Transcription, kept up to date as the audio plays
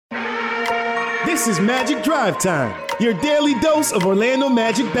This is Magic Drive Time, your daily dose of Orlando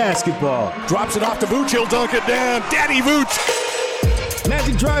Magic basketball. Drops it off to Vooch, he'll dunk it down. Daddy Vooch!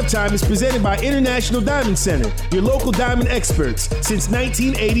 Magic Drive Time is presented by International Diamond Center, your local diamond experts since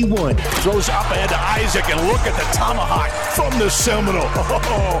 1981. Throws up ahead to Isaac, and look at the tomahawk from the Seminole.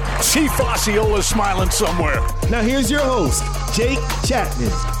 Oh, Chief Osceola smiling somewhere. Now here's your host, Jake Chapman.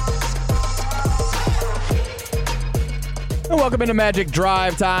 And welcome into Magic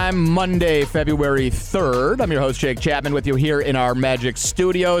Drive Time, Monday, February 3rd. I'm your host, Jake Chapman, with you here in our Magic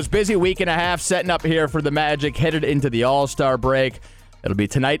studios. Busy week and a half setting up here for the Magic, headed into the All-Star break. It'll be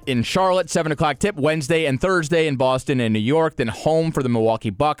tonight in Charlotte, 7 o'clock tip, Wednesday and Thursday in Boston and New York, then home for the Milwaukee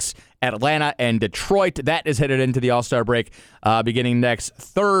Bucks, Atlanta, and Detroit. That is headed into the All-Star break beginning next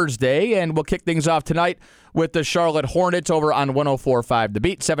Thursday, and we'll kick things off tonight with the Charlotte Hornets over on 104.5 The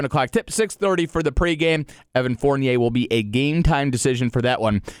Beat. 7 o'clock tip, 6:30 for the pregame. Evan Fournier will be a game-time decision for that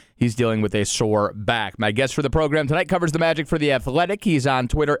one. He's dealing with a sore back. My guest for the program tonight covers the Magic for The Athletic. He's on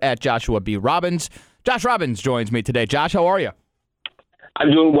Twitter at Joshua B. Robbins. Josh Robbins joins me today. Josh, how are you?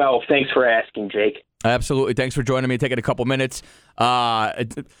 I'm doing well. Thanks for asking, Jake. Absolutely. Thanks for joining me, taking a couple minutes.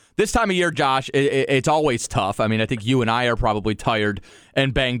 This time of year, Josh, it's always tough. I mean, I think you and I are probably tired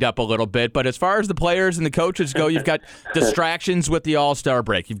and banged up a little bit. But as far as the players and the coaches go, you've got distractions with the All-Star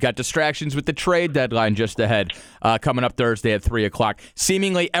break. You've got distractions with the trade deadline just ahead, coming up Thursday at 3 o'clock.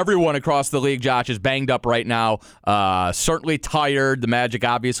 Seemingly everyone across the league, Josh, is banged up right now. Certainly tired. The Magic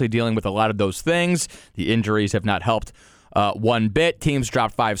obviously dealing with a lot of those things. The injuries have not helped one bit. Teams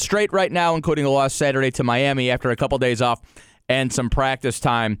dropped 5 straight right now, including a loss Saturday to Miami after a couple days off and some practice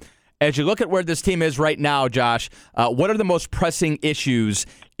time. As you look at where this team is right now, Josh, what are the most pressing issues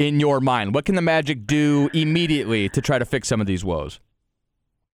in your mind? What can the Magic do immediately to try to fix some of these woes?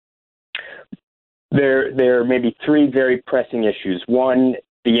 There are maybe 3 very pressing issues. One,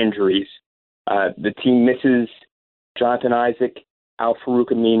 the injuries. The team misses Jonathan Isaac,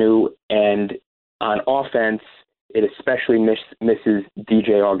 Al-Farouq Aminu, and on offense, it especially misses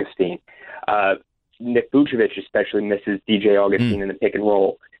DJ Augustin. Nick Vucevic especially misses DJ Augustin in the pick and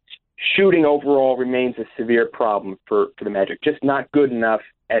roll. Shooting overall remains a severe problem for the Magic. Just not good enough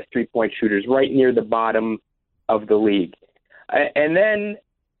as three-point shooters, right near the bottom of the league. And then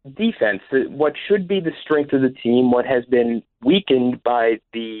defense, what should be the strength of the team, what has been weakened by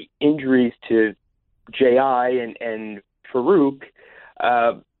the injuries to J.I. and Farouk,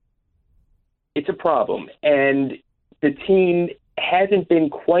 it's a problem. And the team hasn't been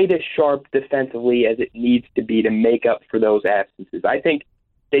quite as sharp defensively as it needs to be to make up for those absences. I think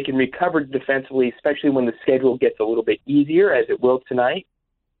they can recover defensively, especially when the schedule gets a little bit easier, as it will tonight.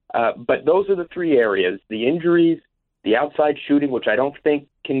 But those are the 3 areas: the injuries, the outside shooting, which I don't think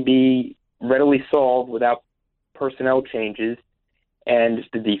can be readily solved without personnel changes, and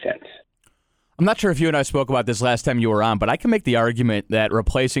the defense. I'm not sure if you and I spoke about this last time you were on, but I can make the argument that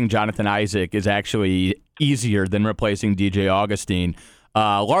replacing Jonathan Isaac is actually easier than replacing DJ Augustin,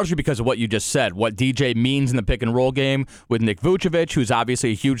 largely because of what you just said, what DJ means in the pick-and-roll game with Nick Vucevic, who's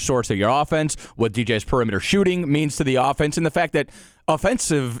obviously a huge source of your offense, what DJ's perimeter shooting means to the offense, and the fact that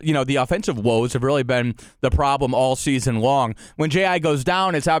the offensive woes have really been the problem all season long. When J.I. goes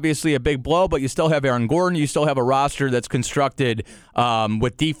down, it's obviously a big blow, but you still have Aaron Gordon. You still have a roster that's constructed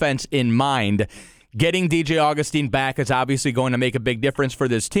with defense in mind. Getting DJ Augustin back is obviously going to make a big difference for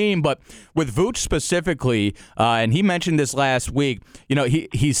this team, but with Vooch specifically, and he mentioned this last week,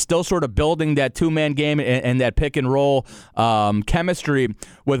 he's still sort of building that two-man game and that pick-and-roll chemistry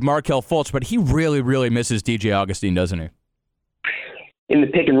with Markelle Fultz, but he really, really misses DJ Augustin, doesn't he? In the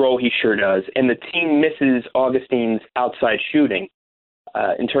pick and roll, he sure does. And the team misses Augustin's outside shooting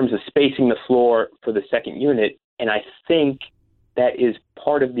in terms of spacing the floor for the second unit. And I think that is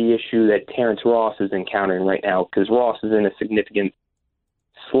part of the issue that Terrence Ross is encountering right now, because Ross is in a significant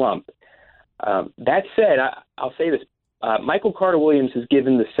slump. That said, I'll say this. Michael Carter-Williams has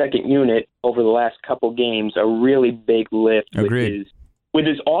given the second unit over the last couple games a really big lift with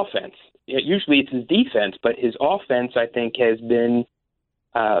his offense. Usually it's his defense, but his offense, I think, has been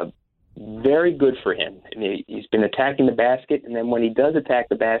very good for him. I mean, he's been attacking the basket, and then when he does attack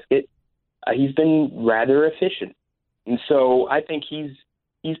the basket, he's been rather efficient. And so I think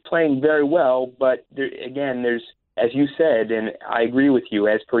he's playing very well, but there's, as you said, and I agree with you,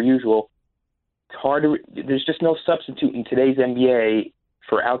 as per usual, there's just no substitute in today's NBA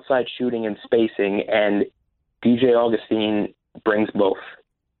for outside shooting and spacing, and DJ Augustin brings both.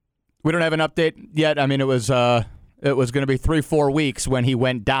 We don't have an update yet. I mean, it was going to be 3-4 weeks when he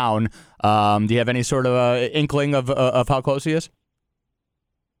went down. Do you have any sort of inkling of how close he is?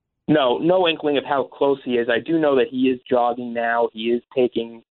 No inkling of how close he is. I do know that he is jogging now. He is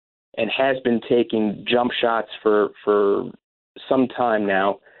taking and has been taking jump shots for some time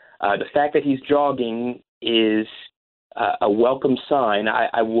now. The fact that he's jogging is a welcome sign.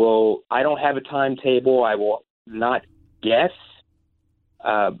 I don't have a timetable. I will not guess.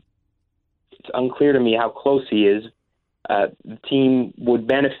 It's unclear to me how close he is. The team would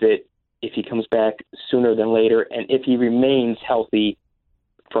benefit if he comes back sooner than later, and if he remains healthy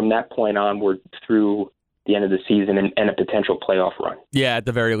from that point onward through the end of the season and a potential playoff run. Yeah, at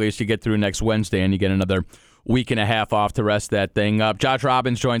the very least, you get through next Wednesday and you get another week and a half off to rest that thing up. Josh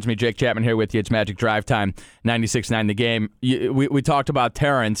Robbins joins me. Jake Chapman here with you. It's Magic Drive Time, 96.9 The Game. We talked about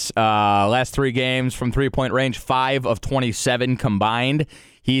Terrence. Last 3 games from three-point range, 5 of 27 combined.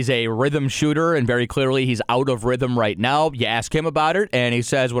 He's a rhythm shooter, and very clearly he's out of rhythm right now. You ask him about it, and he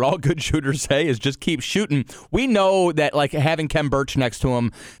says what all good shooters say is just keep shooting. We know that like having Kem Birch next to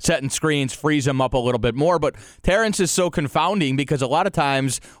him, setting screens, frees him up a little bit more, but Terrence is so confounding because a lot of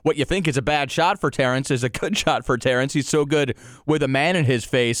times what you think is a bad shot for Terrence is a good shot for Terrence. He's so good with a man in his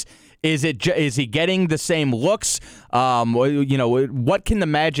face. Is he getting the same looks? What can the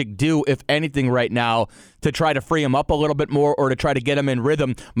Magic do, if anything, right now to try to free him up a little bit more or to try to get him in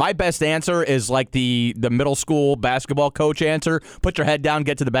rhythm? My best answer is like the middle school basketball coach answer. Put your head down,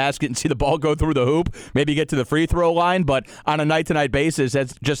 get to the basket, and see the ball go through the hoop. Maybe get to the free throw line, but on a night-to-night basis,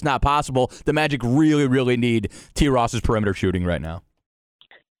 that's just not possible. The Magic really, really need T. Ross's perimeter shooting right now.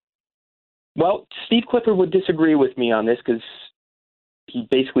 Well, Steve Clifford would disagree with me on this because he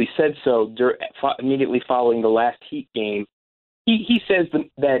basically said so immediately following the last Heat game. He says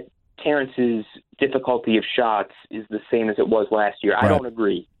that Terrence's difficulty of shots is the same as it was last year. Right. I don't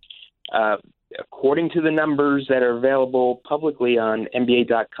agree. According to the numbers that are available publicly on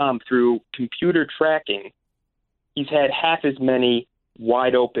NBA.com through computer tracking, he's had half as many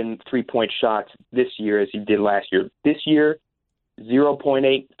wide-open three-point shots this year as he did last year. This year,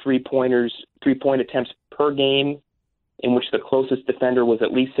 0.8 three-point attempts per game, in which the closest defender was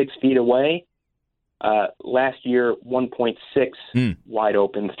at least 6 feet away. Last year, 1.6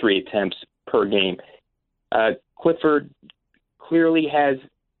 wide-open 3 attempts per game. Clifford clearly has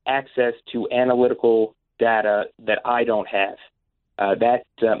access to analytical data that I don't have. That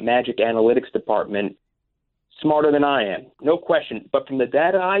Magic Analytics department, smarter than I am, no question. But from the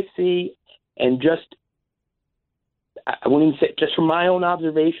data I see, and I wouldn't say just from my own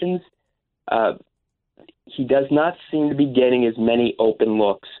observations, he does not seem to be getting as many open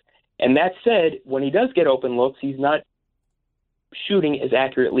looks. And that said, when he does get open looks, he's not shooting as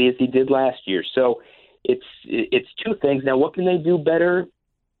accurately as he did last year. So it's 2 things. Now, what can they do better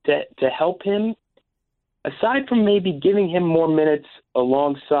to help him? Aside from maybe giving him more minutes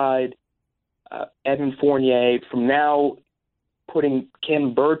alongside Evan Fournier, from now putting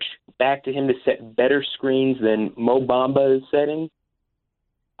Kem Birch back to him to set better screens than Mo Bamba is setting,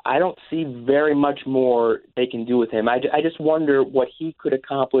 I don't see very much more they can do with him. I just wonder what he could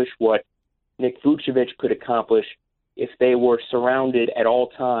accomplish, what Nick Vucevic could accomplish if they were surrounded at all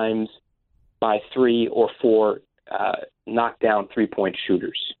times by 3 or 4 knockdown three-point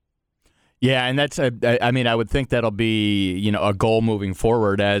shooters. Yeah, and that's I would think that'll be a goal moving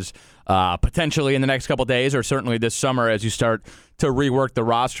forward as potentially in the next couple of days or certainly this summer as you start to rework the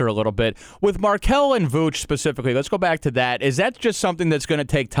roster a little bit. With Markelle and Vooch specifically, let's go back to that. Is that just something that's going to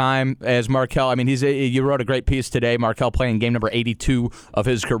take time as Markelle? I mean, you wrote a great piece today, Markelle playing game number 82 of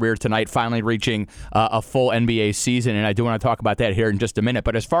his career tonight, finally reaching a full NBA season, and I do want to talk about that here in just a minute.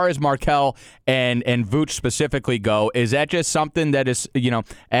 But as far as Markelle and Vooch specifically go, is that just something that is,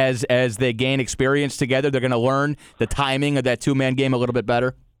 as they gain experience together, they're going to learn the timing of that two-man game a little bit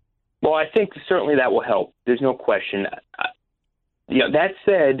better? Well, I think certainly that will help. There's no question. That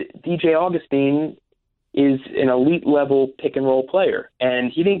said, DJ Augustin is an elite-level pick-and-roll player,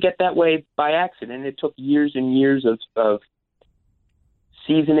 and he didn't get that way by accident. It took years and years of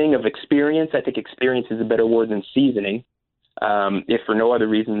seasoning, of experience. I think experience is a better word than seasoning, if for no other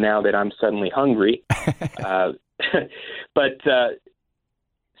reason now that I'm suddenly hungry.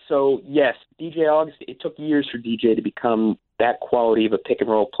 So, yes, DJ Augustin, it took years for DJ to become that quality of a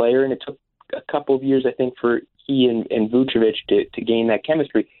pick-and-roll player, and it took a couple of years, I think, for he and Vucevic to gain that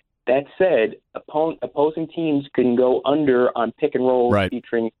chemistry. That said, opposing teams can go under on pick-and-roll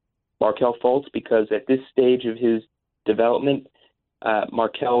featuring Markelle Fultz because at this stage of his development,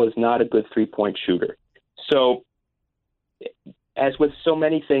 Markelle is not a good three-point shooter. So, as with so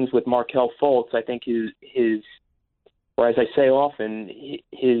many things with Markelle Fultz, I think his or as I say often,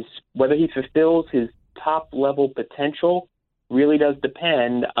 whether he fulfills his top-level potential really does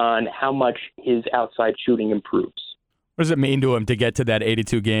depend on how much his outside shooting improves. What does it mean to him to get to that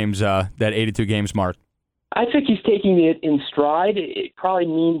 82 games mark? I think he's taking it in stride. It probably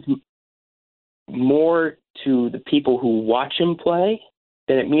means more to the people who watch him play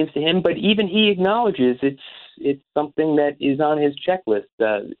than it means to him. But even he acknowledges it's something that is on his checklist.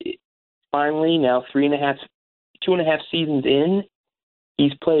 Finally, now 2.5 seasons in,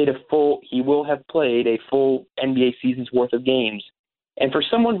 he will have played a full NBA season's worth of games. And for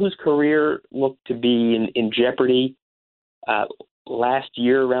someone whose career looked to be in jeopardy last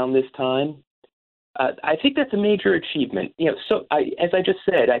year around this time, I think that's a major achievement. As I just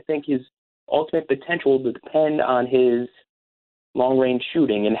said, I think his ultimate potential will depend on his long-range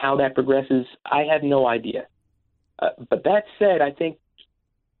shooting, and how that progresses, I have no idea. But that said, I think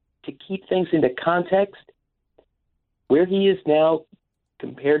to keep things into context, where he is now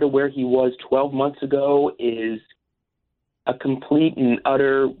compared to where he was 12 months ago is a complete and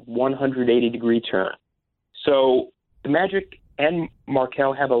utter 180-degree turn. So the Magic and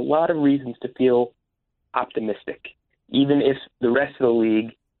Markelle have a lot of reasons to feel optimistic, even if the rest of the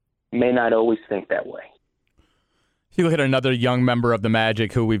league may not always think that way. You look at another young member of the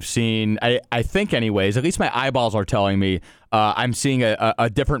Magic who we've seen, I think anyways, at least my eyeballs are telling me, I'm seeing a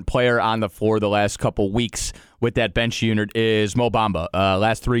different player on the floor the last couple weeks with that bench unit is Mo Bamba.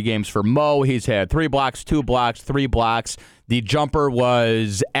 Last 3 games for Mo, he's had 3 blocks, 2 blocks, 3 blocks. The jumper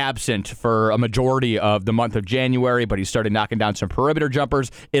was absent for a majority of the month of January, but he started knocking down some perimeter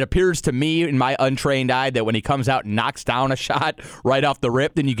jumpers. It appears to me, in my untrained eye, that when he comes out and knocks down a shot right off the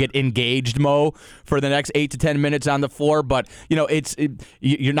rip, then you get engaged Mo for the next 8 to 10 minutes on the floor. But,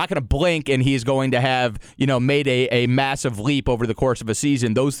 you're not going to blink and he's going to have, made a massive leap over the course of a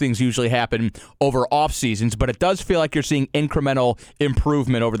season. Those things usually happen over off seasons, but it does feel like you're seeing incremental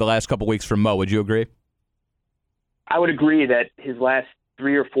improvement over the last couple weeks from Mo. Would you agree? I would agree that his last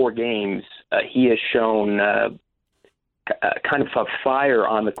 3 or 4 games, he has shown kind of a fire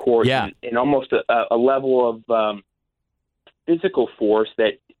on the court, and almost a level of physical force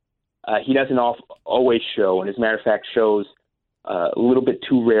that he doesn't always show, and as a matter of fact shows a little bit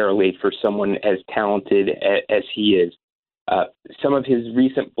too rarely for someone as talented as he is. Some of his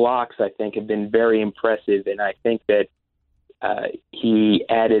recent blocks, I think, have been very impressive, and I think that he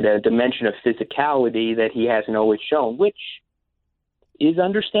added a dimension of physicality that he hasn't always shown, which is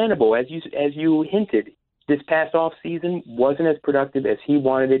understandable. As you hinted, this past off season wasn't as productive as he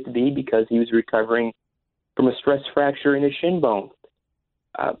wanted it to be because he was recovering from a stress fracture in his shin bone.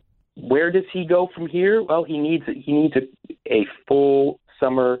 Where does he go from here? Well, he needs a full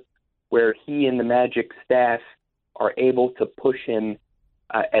summer where he and the Magic staff are able to push him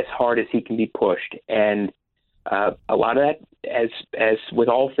as hard as he can be pushed. And a lot of that, as with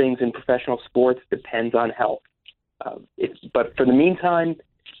all things in professional sports, depends on health. But for the meantime,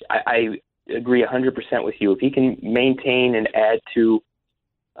 I agree 100% with you. If he can maintain and add to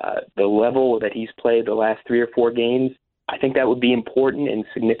the level that he's played the last 3 or 4 games, I think that would be important and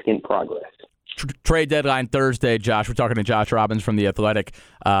significant progress. Trade deadline Thursday, Josh. We're talking to Josh Robbins from The Athletic.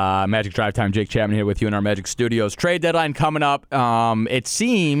 Magic Drive Time, Jake Chapman here with you in our Magic Studios. Trade deadline coming up. It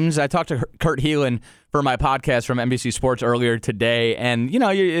seems, I talked to Kurt Helin for my podcast from NBC Sports earlier today, and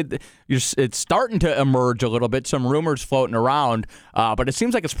it's starting to emerge a little bit, some rumors floating around, but it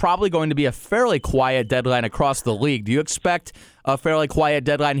seems like it's probably going to be a fairly quiet deadline across the league. Do you expect a fairly quiet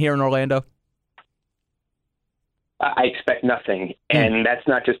deadline here in Orlando? I expect nothing, and that's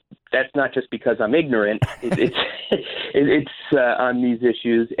not just because I'm ignorant. It's on these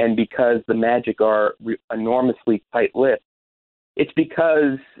issues, and because the Magic are enormously tight-lipped. It's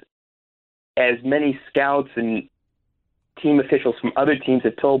because, as many scouts and team officials from other teams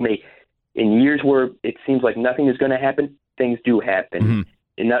have told me, in years where it seems like nothing is going to happen, things do happen,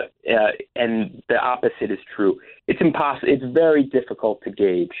 and the opposite is true. It's impossible. It's very difficult to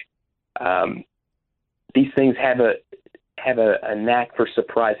gauge. These things have a knack for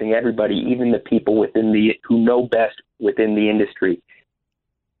surprising everybody, even the people who know best within the industry.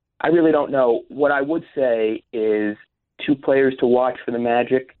 I really don't know. What I would say is 2 players to watch for the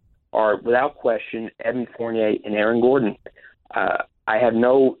Magic are, without question, Evan Fournier and Aaron Gordon. I have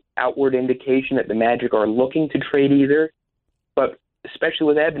no outward indication that the Magic are looking to trade either, but especially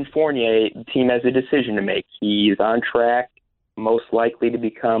with Evan Fournier, the team has a decision to make. He is on track, most likely to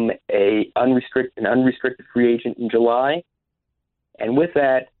become an unrestricted free agent in July. And with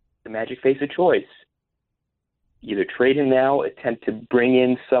that, the Magic face a choice. Either trade him now, attempt to bring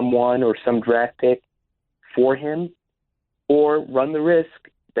in someone or some draft pick for him, or run the risk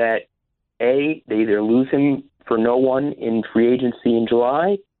that, A, they either lose him for no one in free agency in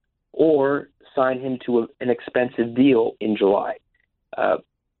July, or sign him to an expensive deal in July.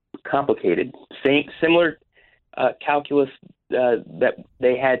 Complicated. Similar calculus that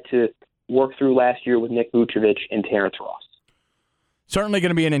they had to work through last year with Nick Vucevic and Terrence Ross. Certainly going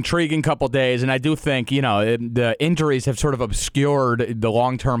to be an intriguing couple days, and I do think, the injuries have sort of obscured the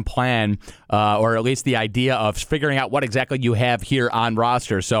long-term plan, or at least the idea of figuring out what exactly you have here on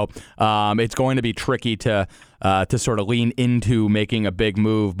roster. So it's going to be tricky to sort of lean into making a big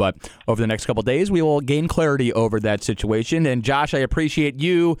move, but over the next couple days, we will gain clarity over that situation. And Josh, I appreciate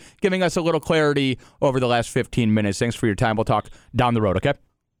you giving us a little clarity over the last 15 minutes. Thanks for your time. We'll talk down the road, okay?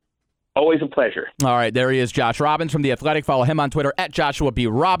 Always a pleasure. All right, there he is, Josh Robbins from The Athletic. Follow him on Twitter at Joshua B.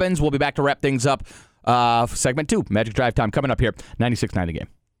 Robbins. We'll be back to wrap things up. Segment 2, Magic Drive Time, coming up here, 96.9 The Game.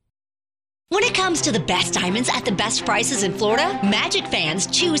 When it comes to the best diamonds at the best prices in Florida, Magic fans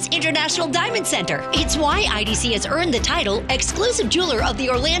choose International Diamond Center. It's why IDC has earned the title exclusive jeweler of the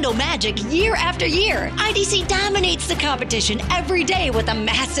Orlando Magic year after year. IDC dominates the competition every day with a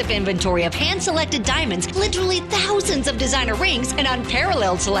massive inventory of hand-selected diamonds, literally thousands of designer rings, an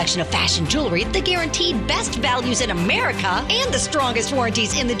unparalleled selection of fashion jewelry, the guaranteed best values in America, and the strongest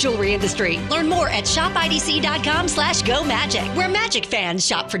warranties in the jewelry industry. Learn more at shopidc.com/go magic, where Magic fans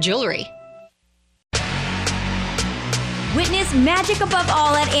shop for jewelry. Witness magic above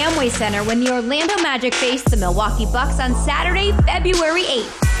all at Amway Center when the Orlando Magic face the Milwaukee Bucks on Saturday, February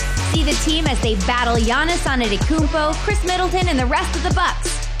 8th. See the team as they battle Giannis Antetokounmpo, Chris Middleton, and the rest of the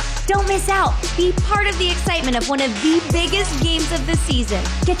Bucks. Don't miss out. Be part of the excitement of one of the biggest games of the season.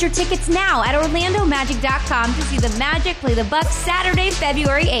 Get your tickets now at OrlandoMagic.com to see the Magic play the Bucks Saturday,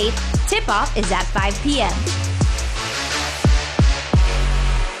 February 8th. Tip-off is at 5 p.m.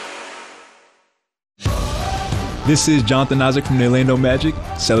 This is Jonathan Isaac from the Orlando Magic,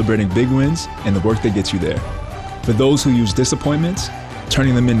 celebrating big wins and the work that gets you there. For those who use disappointments,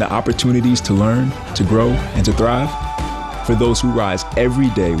 turning them into opportunities to learn, to grow, and to thrive. For those who rise every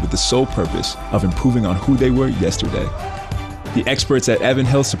day with the sole purpose of improving on who they were yesterday. The experts at Advent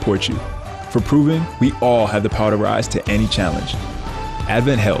Health support you for proving we all have the power to rise to any challenge.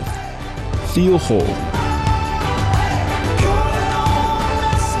 Advent Health. Feel whole.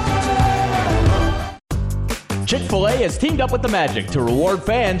 Chick-fil-A has teamed up with the Magic to reward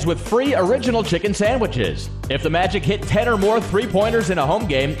fans with free original chicken sandwiches. If the Magic hit 10 or more three-pointers in a home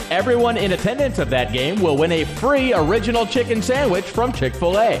game, everyone in attendance of that game will win a free original chicken sandwich from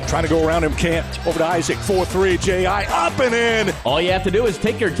Chick-fil-A. Trying to go around him, can't. Over to Isaac, 4-3, J.I. up and in. All you have to do is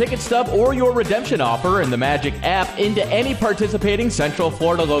take your ticket stub or your redemption offer in the Magic app into any participating Central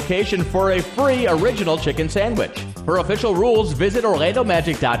Florida location for a free original chicken sandwich. For official rules, visit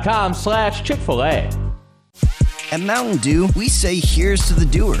OrlandoMagic.com/Chick-fil-A. At Mountain Dew, we say here's to the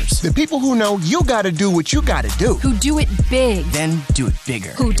doers. The people who know you gotta do what you gotta do. Who do it big. Then do it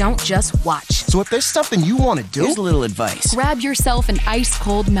bigger. Who don't just watch. So if there's something you want to do, here's a little advice. Grab yourself an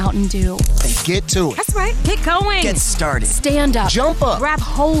ice-cold Mountain Dew. Then get to it. That's right. Get going. Get started. Stand up. Jump up. Grab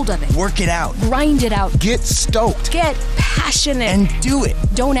hold of it. Work it out. Grind it out. Get stoked. Get passionate. And do it.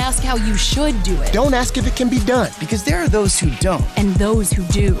 Don't ask how you should do it. Don't ask if it can be done. Because there are those who don't. And those who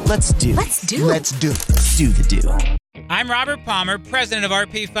do. Let's do. Let's do. Let's do. Let's do the do. I'm Robert Palmer, president of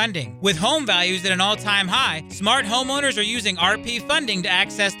RP Funding. With home values at an all-time high, smart homeowners are using RP Funding to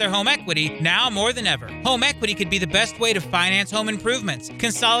access their home equity now more than ever. Home equity could be the best way to finance home improvements,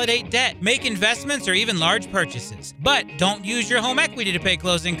 consolidate debt, make investments, or even large purchases. But don't use your home equity to pay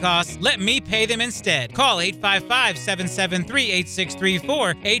closing costs. Let me pay them instead. Call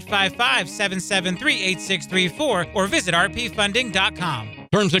 855-773-8634, 855-773-8634, or visit rpfunding.com.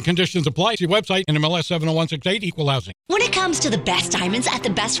 Terms and conditions apply. See website and MLS 70168 Equal Housing. When it comes to the best diamonds at the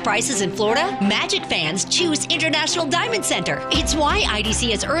best prices in Florida, Magic fans choose International Diamond Center. It's why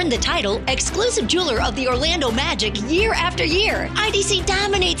IDC has earned the title exclusive jeweler of the Orlando Magic year after year. IDC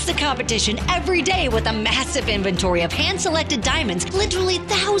dominates the competition every day with a massive inventory of hand-selected diamonds, literally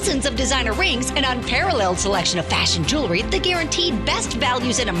thousands of designer rings, an unparalleled selection of fashion jewelry, the guaranteed best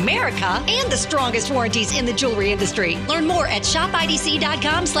values in America, and the strongest warranties in the jewelry industry. Learn more at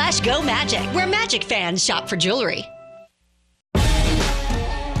shopidc.com/go magic, where Magic fans shop for jewelry.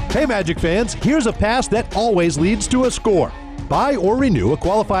 Hey Magic fans, here's a pass that always leads to a score. Buy or renew a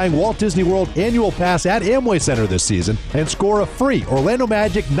qualifying Walt Disney World annual pass at Amway Center this season and score a free Orlando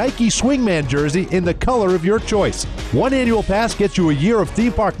Magic Nike Swingman jersey in the color of your choice. One annual pass gets you a year of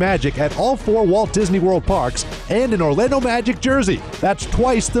theme park magic at all 4 Walt Disney World parks and an Orlando Magic jersey. That's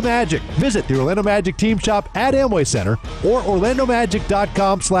twice the magic. Visit the Orlando Magic team shop at Amway Center or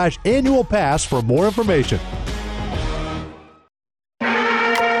orlandomagic.com/annual pass for more information.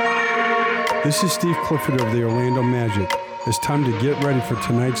 This is Steve Clifford of the Orlando Magic. It's time to get ready for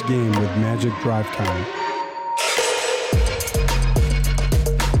tonight's game with Magic Drive Time.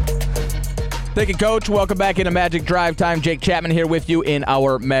 Thank you, Coach. Welcome back into Magic Drive Time. Jake Chapman here with you in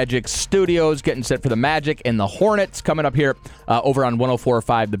our Magic studios, getting set for the Magic and the Hornets coming up here over on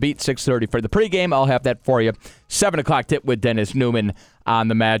 104.5 The Beat, 6:30 for the pregame. I'll have that for you. 7 o'clock tip with Dennis Newman on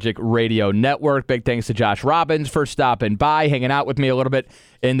the Magic Radio Network. Big thanks to Josh Robbins for stopping by, hanging out with me a little bit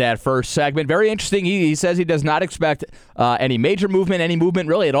in that first segment. Very interesting. He says he does not expect any major movement, any movement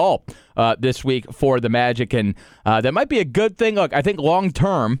really at all this week for the Magic, and that might be a good thing. Look, I think long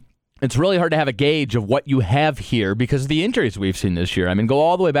term, it's really hard to have a gauge of what you have here because of the injuries we've seen this year. I mean, go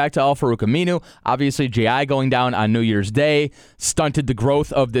all the way back to Al-Farouq Aminu. Obviously, J.I. going down on New Year's Day stunted the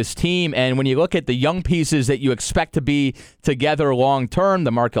growth of this team. And when you look at the young pieces that you expect to be together long-term,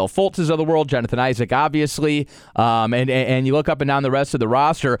 the Markelle Fultzes of the world, Jonathan Isaac, obviously, and you look up and down the rest of the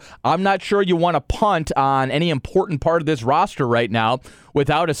roster, I'm not sure you want to punt on any important part of this roster right now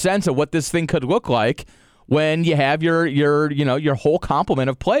without a sense of what this thing could look like when you have your whole complement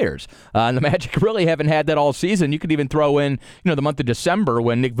of players. And the Magic really haven't had that all season. You could even throw in, the month of December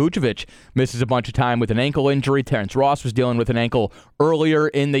when Nick Vucevic misses a bunch of time with an ankle injury. Terrence Ross was dealing with an ankle earlier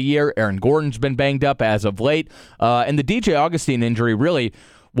in the year. Aaron Gordon's been banged up as of late. And the DJ Augustin injury really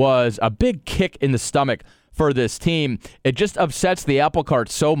was a big kick in the stomach for this team. It just upsets the apple cart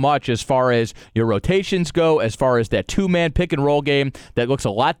so much as far as your rotations go, as far as that two-man pick-and-roll game that looks a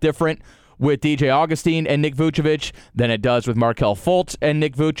lot different with DJ Augustin and Nick Vucevic than it does with Markelle Fultz and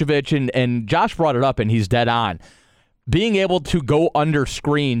Nick Vucevic. And Josh brought it up, and he's dead on. Being able to go under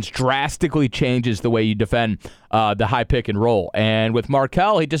screens drastically changes the way you defend the high pick and roll. And with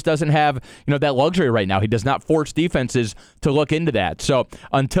Markelle, he just doesn't have that luxury right now. He does not force defenses to look into that. So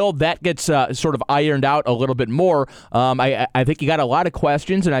until that gets sort of ironed out a little bit more, I think you got a lot of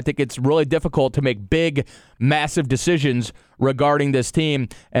questions, and I think it's really difficult to make big, massive decisions regarding this team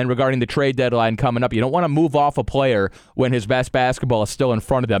and regarding the trade deadline coming up. You don't want to move off a player when his best basketball is still in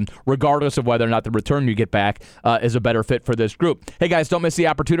front of them, regardless of whether or not the return you get back is a better fit for this group. Hey, guys, don't miss the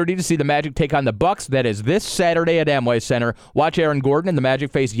opportunity to see the Magic take on the Bucks. That is this Saturday at Amway Center. Watch Aaron Gordon and the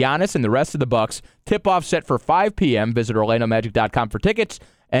Magic face Giannis and the rest of the Bucks. Tip-off set for 5 p.m. Visit OrlandoMagic.com for tickets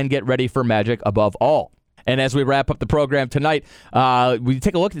and get ready for Magic above all. And as we wrap up the program tonight, we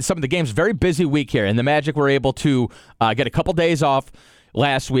take a look at some of the games. Very busy week here, and the Magic were able to get a couple days off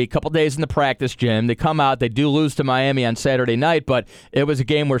last week, couple days in the practice gym. They come out, they do lose to Miami on Saturday night, but it was a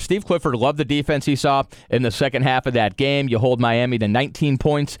game where Steve Clifford loved the defense he saw in the second half of that game. You hold Miami to 19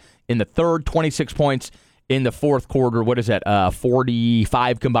 points in the third, 26 points in the fourth quarter. What is that?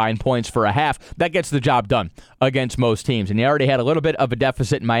 45 combined points for a half. That gets the job done against most teams. And you already had a little bit of a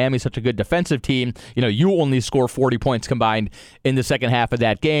deficit in Miami, such a good defensive team. You only score 40 points combined in the second half of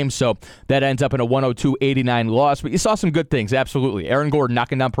that game. So that ends up in a 102-89 loss. But you saw some good things, absolutely. Aaron Gordon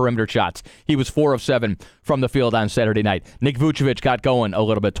knocking down perimeter shots. He was 4 of 7 from the field on Saturday night. Nick Vucevic got going a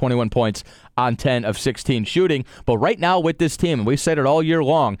little bit, 21 points on 10 of 16 shooting. But right now with this team, and we've said it all year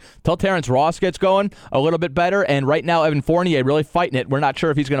long, till Terrence Ross gets going a little bit better, and right now Evan Fournier really fighting it. We're not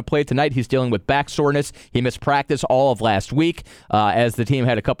sure if he's going to play tonight. He's dealing with back soreness. He missed practice all of last week as the team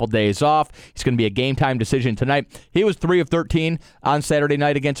had a couple days off. He's going to be a game-time decision tonight. He was 3 of 13 on Saturday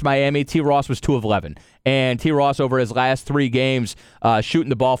night against Miami. T. Ross was 2 of 11. And T. Ross, over his last 3 games, shooting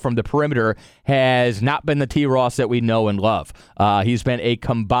the ball from the perimeter, has not been the T. Ross that we know and love. He's been a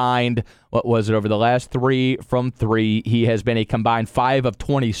combined, over the last 3 from 3, he has been a combined 5 of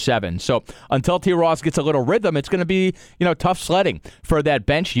 27. So until T. Ross gets a little rhythm, it's going to be, tough sledding for that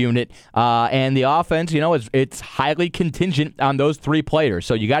bench unit. And the offense, it's highly contingent on those 3 players.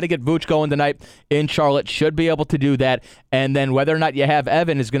 So you got to get Vooch going tonight in Charlotte. Should be able to do that. And then whether or not you have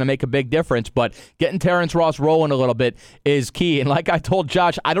Evan is going to make a big difference. But getting Terrence Ross rolling a little bit is key. And like I told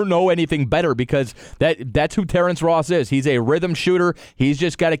Josh, I don't know anything better because that's who Terrence Ross is. He's a rhythm shooter. He's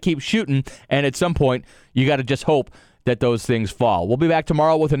just got to keep shooting. And at some point, you got to just hope that those things fall. We'll be back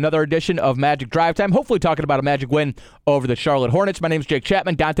tomorrow with another edition of Magic Drive Time, hopefully talking about a Magic win over the Charlotte Hornets. My name is Jake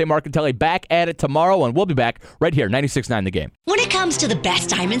Chapman. Dante Marcantelli back at it tomorrow, and we'll be back right here, 96.9 The Game. When it comes to the best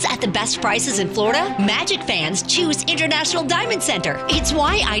diamonds at the best prices in Florida, Magic fans choose International Diamond Center. It's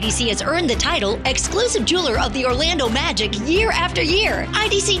why IDC has earned the title exclusive jeweler of the Orlando Magic year after year.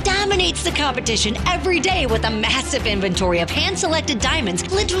 IDC dominates the competition every day with a massive inventory of hand-selected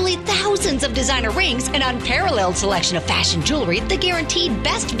diamonds, literally thousands of designer rings, and unparalleled selection of fashion jewelry, the guaranteed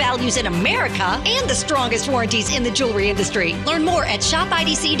best values in America, and the strongest warranties in the jewelry industry. Learn more at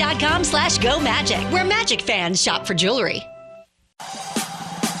shopidc.com/GoMagic, where Magic fans shop for jewelry.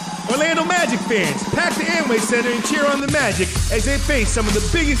 Orlando Magic fans, pack the Amway Center and cheer on the Magic as they face some of the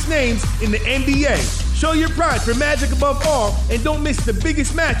biggest names in the NBA. Show your pride for Magic above all, and don't miss the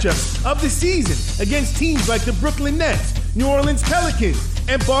biggest matchups of the season against teams like the Brooklyn Nets, New Orleans Pelicans,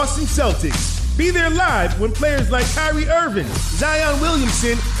 and Boston Celtics. Be there live when players like Kyrie Irving, Zion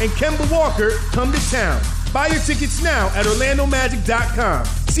Williamson, and Kemba Walker come to town. Buy your tickets now at OrlandoMagic.com.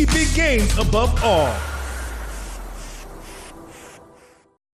 See big games above all.